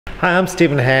Hi, I'm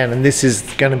Stephen Han, and this is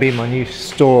going to be my new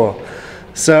store.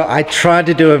 So I tried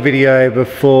to do a video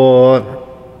before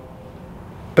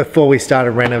we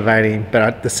started renovating,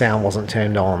 but the sound wasn't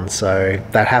turned on, so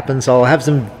that happened. So I'll have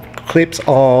some clips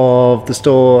of the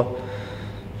store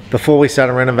before we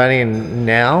started renovating and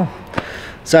now.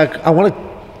 So I want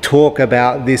to talk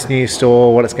about this new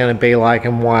store, what it's going to be like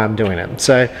and why I'm doing it.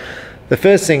 So the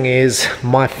first thing is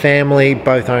my family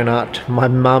both own my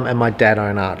mum and my dad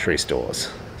own archery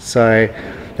stores. So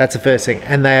that's the first thing.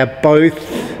 And they are both,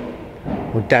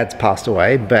 well, dad's passed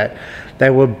away, but they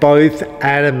were both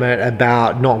adamant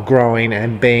about not growing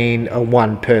and being a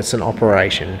one-person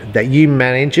operation, that you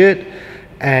manage it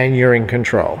and you're in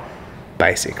control,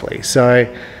 basically.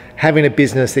 So having a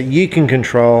business that you can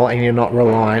control and you're not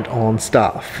reliant on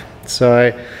staff.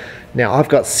 So now I've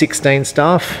got 16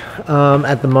 staff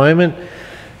at the moment,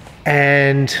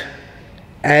 and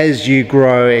as you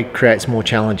grow, it creates more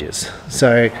challenges.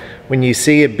 So when you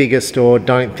see a bigger store,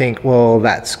 don't think, well,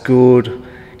 that's good.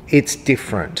 It's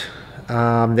different.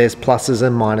 There's pluses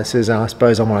and minuses, and I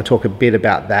suppose I want to talk a bit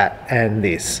about that and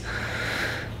this.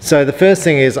 So the first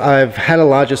thing is, I've had a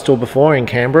larger store before in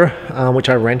Canberra, which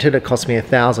I rented. It cost me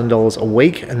 $1,000 a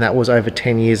week, and that was over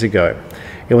 10 years ago.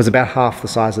 It was about half the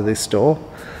size of this store.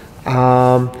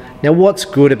 Now what's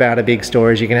good about a big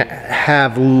store is you can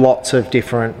have lots of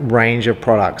different range of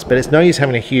products, but it's no use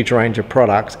having a huge range of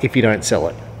products if you don't sell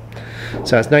it.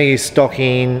 So it's no use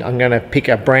stocking, I'm going to pick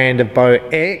a brand of bow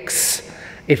X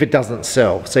if it doesn't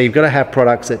sell. So you've got to have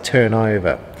products that turn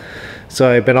over.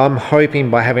 So, but I'm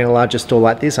hoping by having a larger store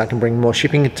like this, I can bring more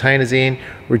shipping containers in,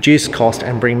 reduce cost,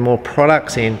 and bring more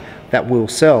products in that will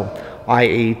sell,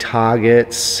 i.e.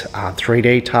 targets,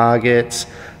 3D targets,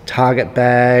 target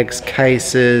bags,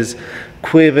 cases,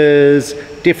 quivers,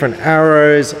 different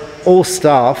arrows, all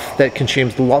stuff that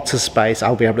consumes lots of space.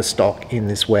 I'll be able to stock in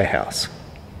this warehouse.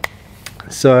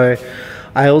 So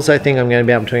I also think I'm going to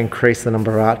be able to increase the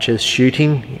number of archers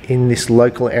shooting in this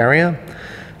local area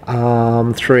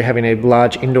through having a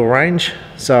large indoor range.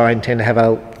 So I intend to have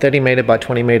a 30 metre by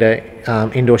 20 metre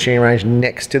indoor shooting range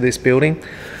next to this building.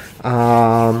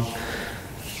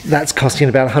 That's costing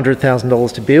about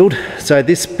 $100,000 to build. So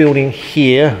this building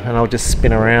here, and I'll just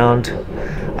spin around,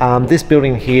 this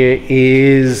building here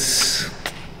is,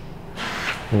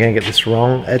 I'm going to get this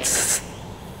wrong, it's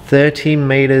 30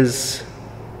 meters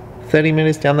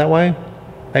down that way,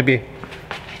 maybe.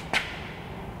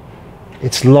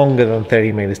 It's longer than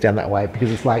 30 meters down that way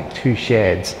because it's like two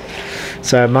sheds.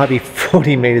 So it might be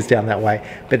 40 meters down that way,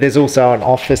 but there's also an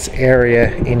office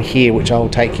area in here, which I'll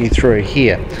take you through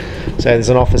here. So there's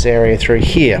an office area through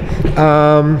here.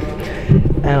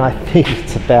 And I think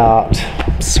it's about,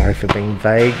 sorry for being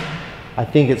vague, I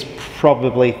think it's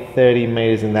probably 30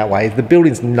 meters in that way. The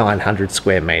building's 900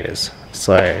 square meters.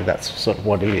 So that's sort of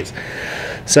what it is.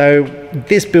 So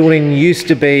this building used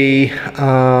to be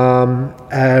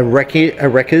a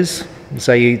wreckers.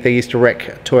 So they used to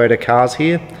wreck Toyota cars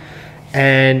here.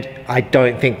 And I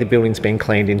don't think the building's been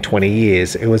cleaned in 20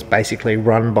 years. It was basically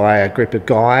run by a group of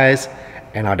guys,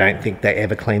 and I don't think they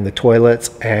ever cleaned the toilets,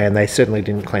 and they certainly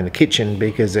didn't clean the kitchen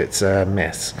because it's a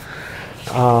mess.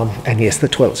 And yes, the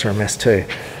toilets are a mess too.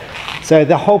 So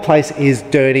the whole place is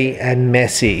dirty and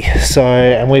messy. So,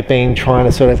 and we've been trying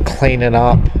to sort of clean it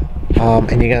up,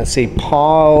 and you're going to see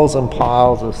piles and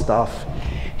piles of stuff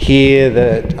here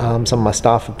that some of my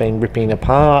staff have been ripping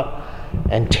apart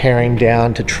and tearing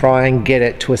down to try and get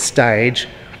it to a stage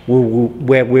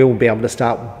where we'll be able to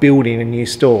start building a new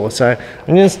store. So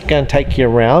I'm just going to take you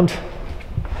around.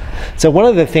 So one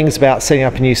of the things about setting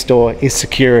up a new store is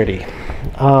security.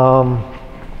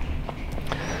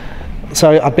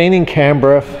 So I've been in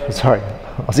Canberra, I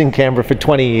was in Canberra for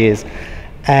 20 years,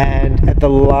 and at the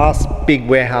last big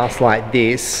warehouse like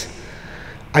this,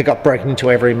 I got broken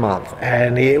into every month,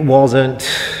 and it wasn't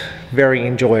very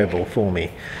enjoyable for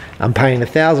me. I'm paying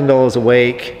 $1,000 a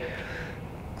week.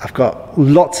 I've got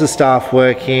lots of staff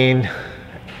working,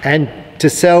 and to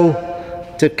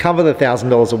cover the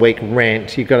 $1,000 a week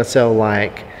rent, you've got to sell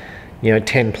like,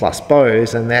 10 plus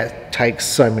bows, and that takes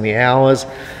so many hours.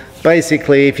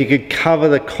 Basically, if you could cover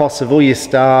the cost of all your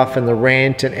staff and the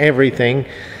rent and everything,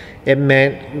 it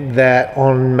meant that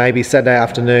on maybe Saturday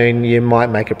afternoon, you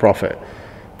might make a profit.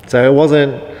 So it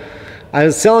wasn't, I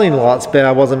was selling lots, but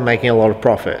I wasn't making a lot of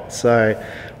profit. So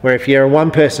where if you're a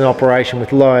one-person operation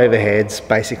with low overheads,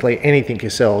 basically anything you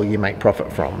sell, you make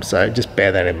profit from. So just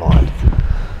bear that in mind.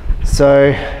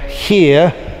 So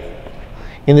here,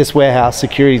 in this warehouse,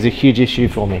 security is a huge issue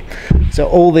for me. So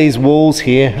all these walls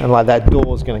here, and like that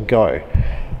door is going to go.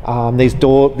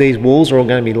 These walls are all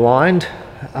going to be lined.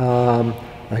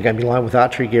 They're going to be lined with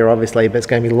archery gear, obviously, but it's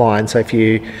going to be lined. So if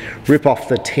you rip off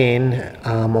the tin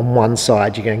on one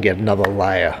side, you're going to get another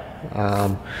layer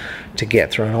to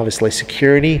get through, and obviously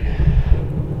security.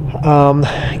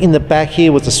 In the back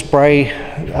here was a spray.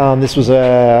 This was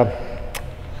a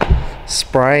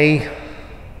spray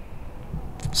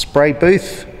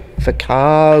booth for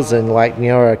cars and, like, you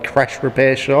know, a crash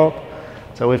repair shop.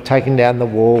 So we've taken down the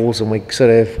walls and we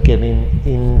sort of get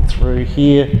in through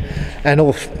here, and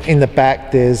all in the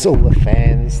back there's all the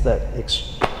fans that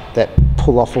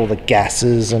pull off all the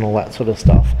gases and all that sort of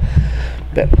stuff.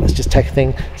 But let's just take a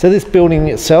thing. So this building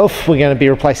itself, we're going to be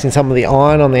replacing some of the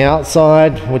iron on the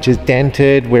outside, which is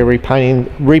dented. We're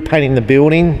repainting the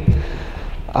building,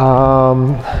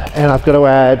 and I've got to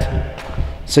add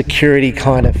security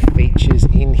kind of features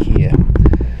in here.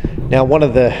 Now,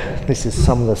 this is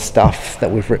some of the stuff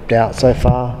that we've ripped out so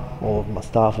far, or my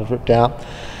staff have ripped out.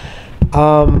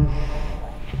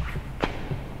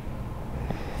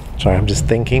 Sorry, I'm just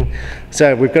thinking.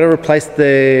 So we've got to replace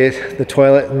the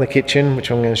toilet in the kitchen,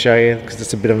 which I'm going to show you because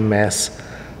it's a bit of a mess.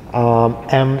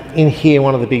 And in here,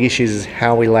 one of the big issues is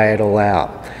how we lay it all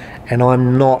out. And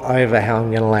I'm not over how I'm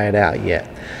going to lay it out yet.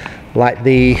 Like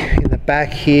in the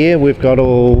back here, we've got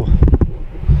all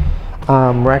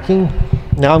racking.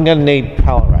 Now I'm going to need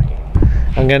pallet racking.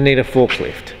 I'm going to need a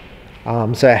forklift.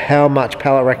 So how much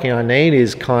pallet racking I need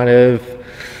is it's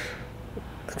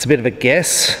a bit of a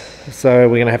guess. So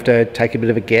we're going to have to take a bit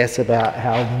of a guess about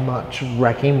how much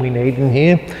racking we need in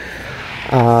here.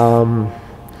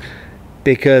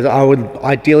 Because I would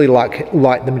ideally like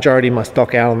the majority of my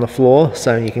stock out on the floor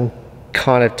so you can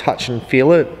kind of touch and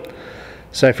feel it.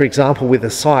 So for example, with a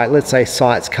sight, let's say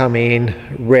sights come in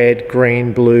red,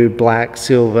 green, blue, black,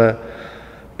 silver,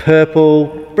 purple,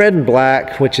 red and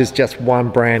black, which is just one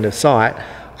brand of sight.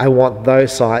 I want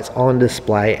those sights on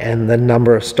display and the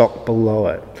number of stock below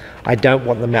it. I don't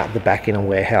want them out the back in a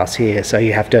warehouse here. So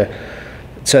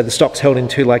so the stock's held in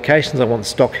 2 locations. I want the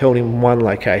stock held in 1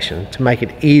 location to make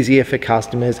it easier for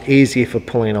customers, easier for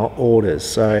pulling out orders.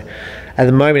 So at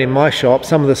the moment in my shop,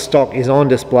 some of the stock is on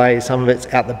display, some of it's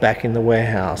out the back in the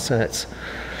warehouse,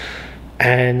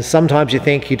 and sometimes you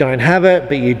think you don't have it,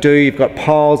 but you do. You've got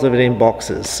piles of it in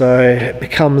boxes. So it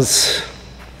becomes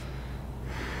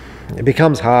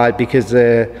hard because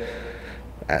a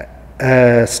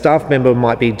staff member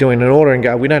might be doing an order and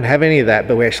go, we don't have any of that,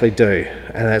 but we actually do.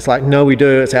 And it's like, no, we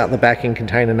do. It's out in the back in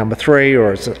container number 3,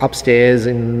 or it's upstairs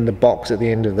in the box at the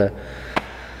end of the...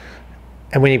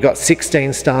 And when you've got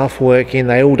 16 staff working,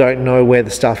 they all don't know where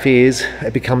the stuff is.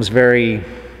 It becomes very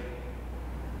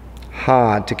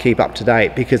hard to keep up to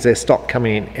date because there's stock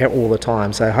coming in all the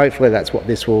time. So hopefully that's what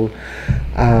this will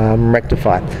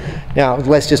rectify. Now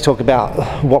let's just talk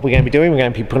about what we're going to be doing. We're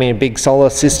going to be putting a big solar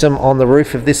system on the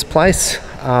roof of this place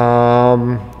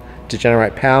to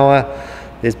generate power.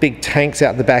 There's big tanks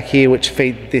out the back here which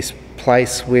feed this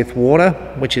place with water,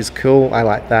 which is cool. I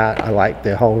like that. I like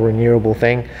the whole renewable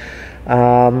thing.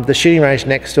 The shooting range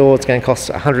next door, it's going to cost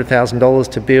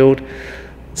 $100,000 to build.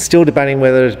 Still debating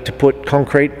whether to put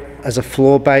concrete as a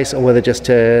floor base or whether just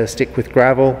to stick with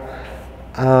gravel.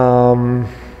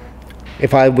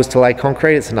 If I was to lay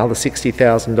concrete, it's another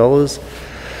 $60,000.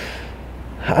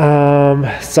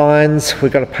 Signs,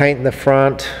 we've got to paint the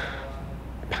front,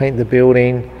 paint the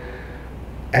building,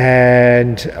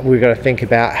 and we've got to think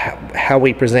about how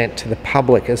we present to the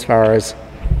public as far as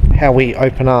how we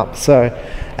open up. So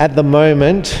at the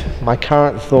moment, my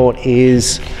current thought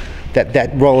is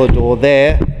that roller door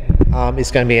there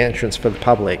is going to be an entrance for the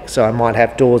public. So I might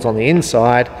have doors on the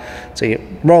inside. So you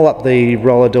roll up the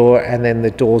roller door and then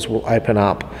the doors will open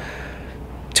up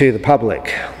to the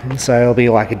public. So it'll be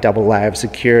like a double layer of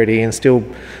security and still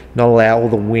not allow all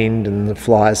the wind and the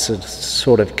flies to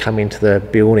sort of come into the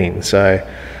building. So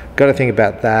got to think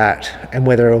about that and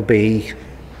whether it'll be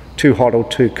too hot or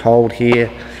too cold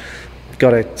here.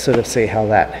 Got to sort of see how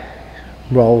that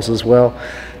rolls as well,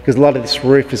 because a lot of this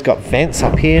roof has got vents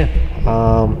up here,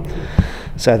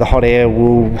 so the hot air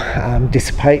will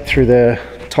dissipate through the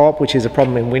top, which is a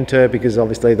problem in winter because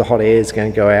obviously the hot air is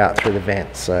going to go out through the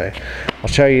vents. So I'll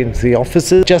show you into the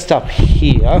offices. Just up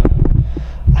here,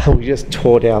 we just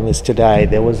tore down this today.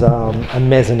 There was a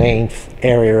mezzanine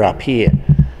area up here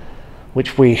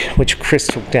which Chris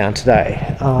took down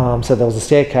today. So there was a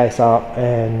staircase up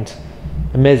and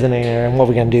a mezzanine area, and what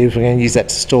we're going to do is we're going to use that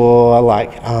to store like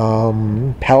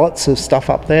pallets of stuff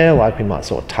up there, like we might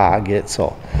store targets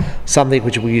or something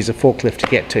which we'll use a forklift to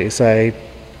get to, so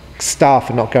staff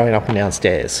are not going up and down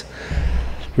stairs,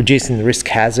 reducing the risk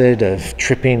hazard of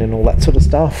tripping and all that sort of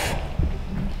stuff.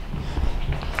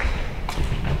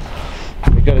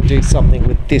 we've got to do something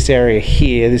with this area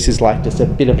here. This is like just a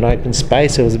bit of an open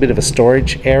space. It was a bit of a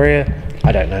storage area.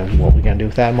 I don't know what we're going to do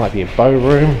with that. It might be a bow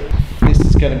room. This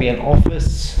is going to be an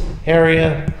office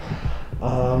area.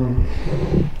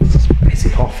 This is a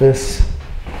basic office.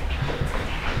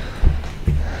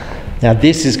 Now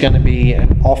this is going to be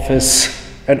an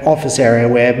office area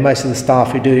where most of the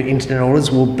staff who do internet orders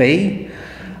will be.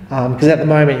 Because at the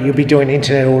moment you'll be doing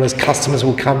internet orders, customers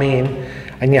will come in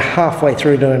and you're halfway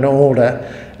through doing an order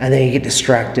and then you get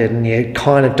distracted and you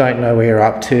kind of don't know where you're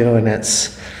up to, and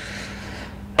it's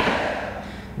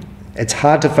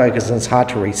hard to focus and it's hard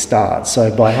to restart.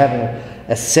 So by having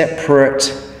a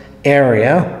separate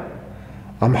area,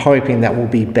 I'm hoping that will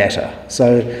be better.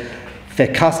 So for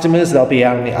customers, they'll be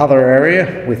out in the other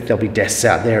area there'll be desks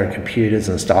out there and computers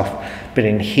and stuff. But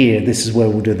in here, this is where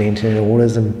we'll do the internet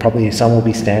orders, and probably some will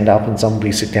be stand up and some will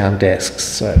be sit down desks.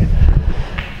 So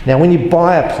now when you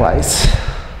buy a place,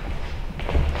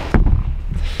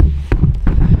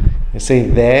 you see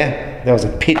there was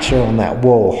a picture on that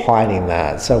wall hiding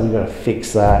that. So we've got to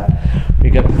fix that.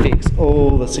 We've got to fix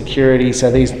all the security.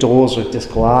 So these doors with this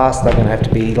glass, they're going to have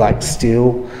to be like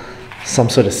steel, some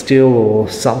sort of steel or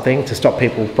something to stop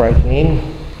people breaking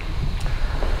in.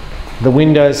 The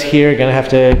windows here are going to have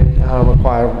to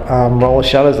require roller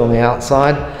shutters on the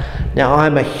outside. Now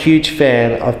I'm a huge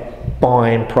fan of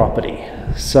buying property.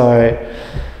 So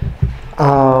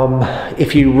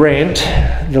if you rent,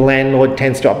 the landlord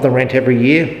tends to up the rent every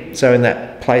year. So in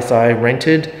that place I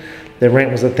rented, the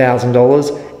rent was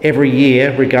 $1,000. Every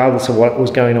year, regardless of what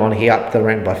was going on, he upped the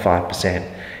rent by 5%.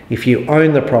 If you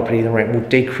own the property, the rent will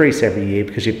decrease every year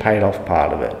because you paid off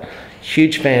part of it.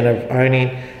 Huge fan of owning,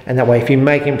 and that way if you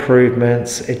make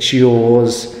improvements, it's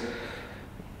yours.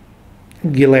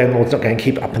 Your landlord's not going to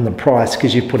keep upping the price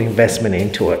because you've put investment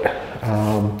into it.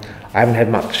 I haven't had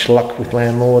much luck with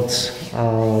landlords.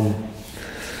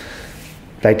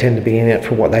 They tend to be in it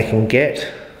for what they can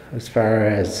get, as far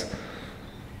as,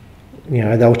 you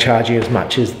know, they'll charge you as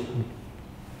much as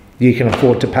you can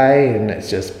afford to pay, and it's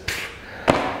just,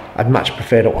 I'd much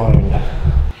prefer to own.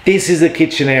 This is the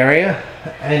kitchen area,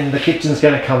 and the kitchen's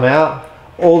going to come out.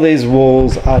 All these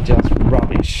walls are just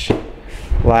rubbish.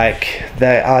 Like,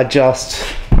 they are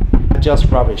just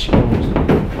rubbish.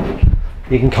 And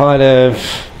you can kind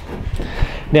of...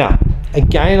 Now,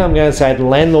 again, I'm going to say the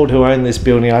landlord who owned this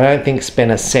building, I don't think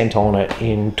spent a cent on it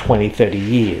in 20, 30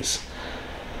 years.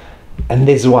 And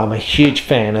this is why I'm a huge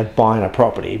fan of buying a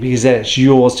property, because then it's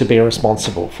yours to be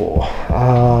responsible for.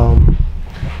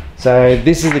 So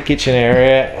this is the kitchen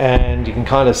area, and you can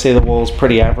kind of see the walls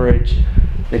pretty average.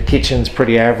 The kitchen's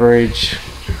pretty average.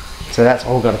 So that's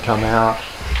all going to come out.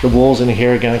 The walls in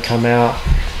here are going to come out.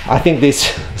 I think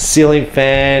this ceiling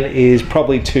fan is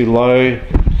probably too low.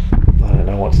 I don't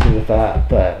know what to do with that,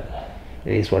 but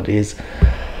it is what it is.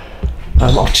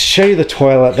 I'll show you the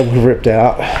toilet that we've ripped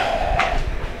out.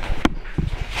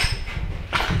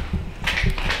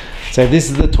 So this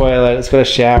is the toilet. It's got a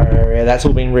shower area. That's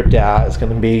all been ripped out. It's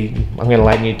going to be, I'm going to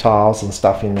lay new tiles and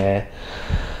stuff in there.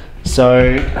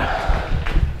 So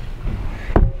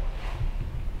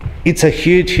it's a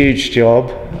huge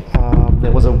job.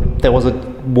 There was a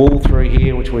wall through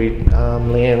here which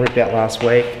Leanne ripped out last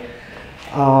week.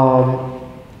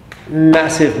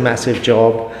 Massive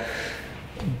job.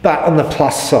 But on the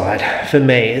plus side, for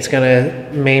me, it's going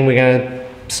to mean we're going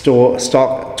to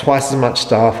stock twice as much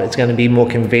stuff. It's going to be more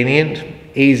convenient,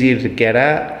 easier to get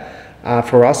at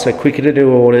for us, so quicker to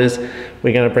do orders.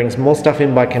 We're going to bring some more stuff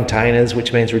in by containers,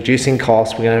 which means reducing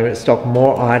costs. We're going to stock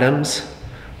more items,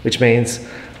 which means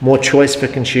more choice for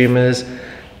consumers,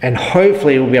 and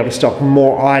hopefully we'll be able to stock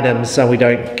more items so we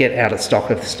don't get out of stock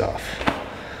of stuff.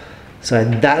 So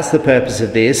that's the purpose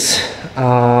of this.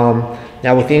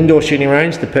 Now with the indoor shooting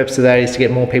range, the purpose of that is to get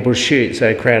more people to shoot,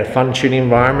 so create a fun shooting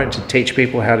environment to teach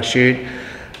people how to shoot.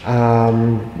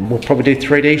 We'll probably do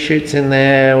 3D shoots in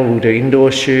there, we'll do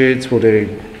indoor shoots, we'll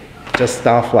do just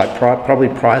stuff like probably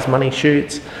prize money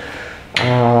shoots.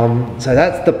 So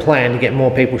that's the plan, to get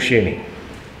more people shooting.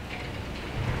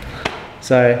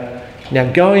 So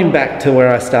now going back to where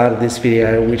I started this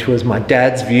video, which was my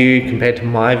dad's view compared to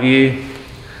my view.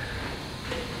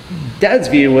 Dad's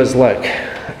view was, look,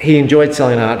 he enjoyed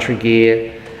selling archery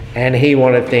gear and he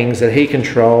wanted things that he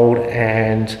controlled,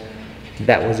 and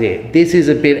that was it. This is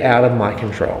a bit out of my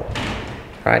control.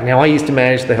 Right now, I used to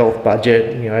manage the health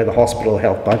budget, you know, the hospital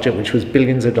health budget, which was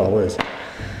billions of dollars,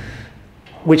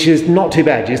 which is not too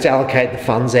bad. You just allocate the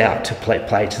funds out to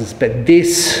places. But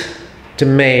this, to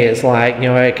me, is like, you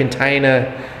know, a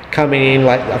container coming in,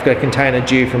 like I've got a container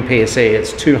due from PSE,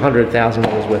 it's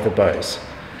 $200,000 worth of bows.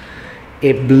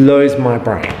 It blows my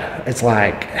brain. It's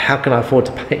like, how can I afford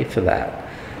to pay for that?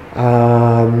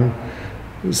 So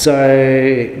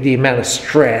the amount of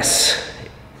stress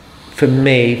for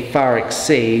me far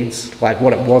exceeds like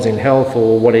what it was in health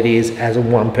or what it is as a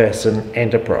one-person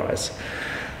enterprise.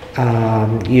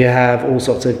 You have all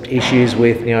sorts of issues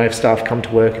with, you know, if staff come to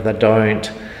work, if they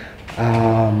don't.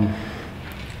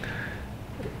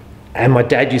 And my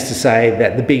dad used to say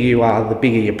that the bigger you are, the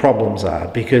bigger your problems are,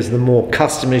 because the more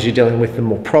customers you're dealing with, the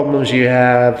more problems you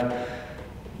have.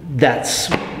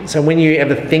 So when you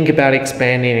ever think about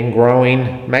expanding and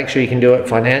growing, make sure you can do it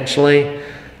financially.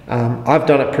 I've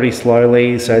done it pretty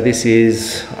slowly, so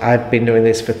I've been doing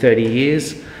this for 30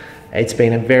 years. It's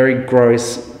been a very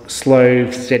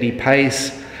slow, steady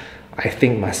pace. I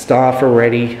think my staff are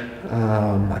ready.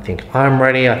 I think I'm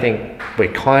ready. I think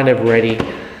we're kind of ready.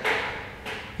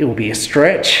 It will be a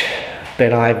stretch,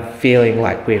 but I'm feeling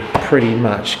like we're pretty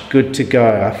much good to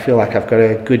go. I feel like I've got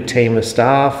a good team of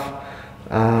staff,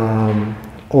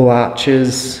 all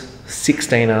archers,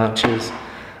 16 archers,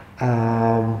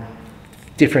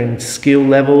 different skill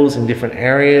levels in different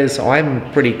areas.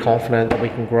 I'm pretty confident that we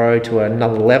can grow to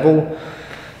another level,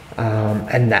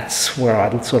 and that's where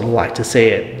I'd sort of like to see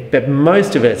it. But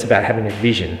most of it's about having a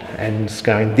vision and just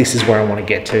going, this is where I want to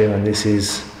get to, and this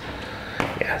is,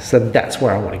 yeah, so that's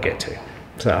where I want to get to.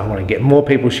 So I want to get more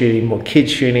people shooting, more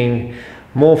kids shooting,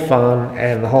 more fun,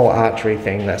 and the whole archery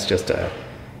thing, that's just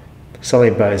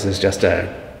selling bows is just a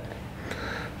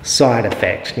side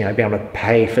effect. You know, being able to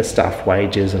pay for stuff,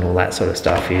 wages and all that sort of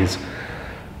stuff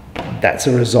that's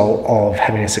a result of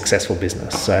having a successful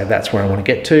business. So that's where I want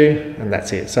to get to, and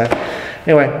that's it. So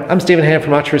anyway, I'm Stephen Ham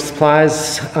from Archery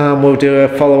Supplies. We'll do a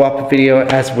follow-up video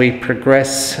as we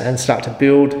progress and start to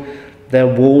build. The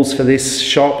walls for this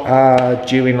shop are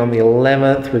due in on the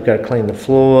 11th. We've got to clean the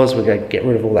floors, we've got to get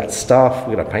rid of all that stuff,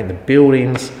 we've got to paint the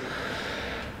buildings.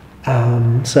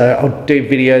 So I'll do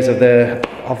videos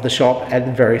of the shop at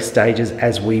the various stages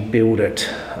as we build it,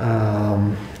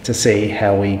 to see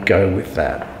how we go with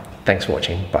that. Thanks for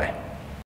watching. Bye.